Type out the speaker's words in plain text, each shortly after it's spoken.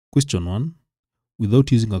Question 1.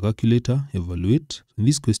 Without using a calculator, evaluate. In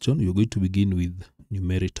this question, you're going to begin with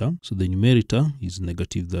numerator. So the numerator is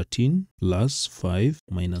negative 13 plus 5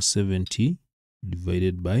 minus 70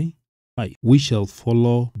 divided by 5. We shall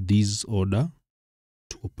follow this order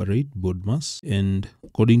to operate BODMAS, and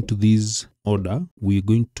according to this order, we're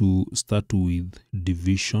going to start with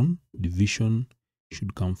division. Division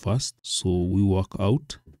should come first. So we work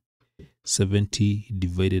out 70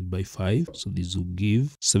 divided by 5. So this will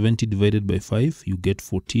give 70 divided by 5. You get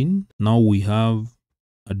 14. Now we have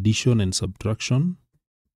addition and subtraction.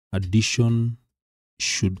 Addition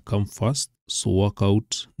should come first. So work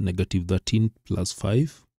out negative 13 plus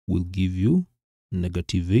 5 will give you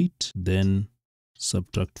negative 8. Then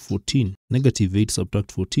subtract 14. Negative 8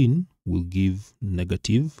 subtract 14 will give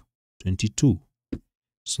negative 22.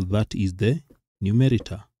 So that is the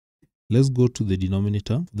numerator. Let's go to the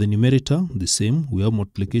denominator. The numerator, the same. We have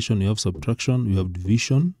multiplication, we have subtraction, we have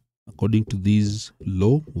division. According to this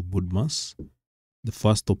law of BODMAS, the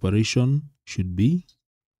first operation should be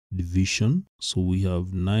division. So we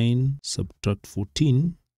have 9 subtract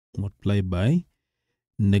 14 multiplied by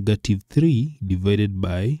negative 3 divided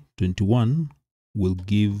by 21 will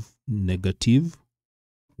give negative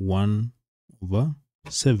 1 over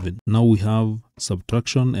 7. Now we have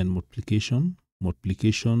subtraction and multiplication.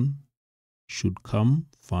 Multiplication should come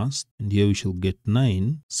first, and here we shall get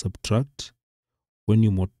 9 subtract. When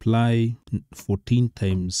you multiply 14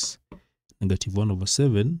 times negative 1 over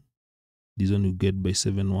 7, this one you get by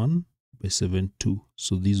 7 1, by 7 2.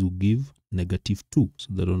 So this will give negative 2. So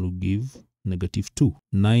that one will give negative 2.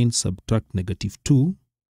 9 subtract negative 2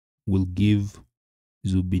 will give,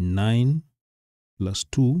 this will be 9 plus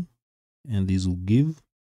 2, and this will give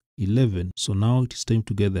 11. So now it is time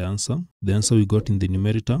to get the answer. The answer we got in the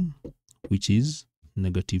numerator, which is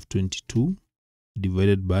negative 22,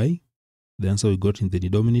 divided by the answer we got in the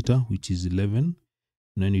denominator, which is 11.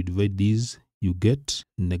 And when you divide these, you get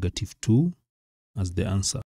negative 2 as the answer.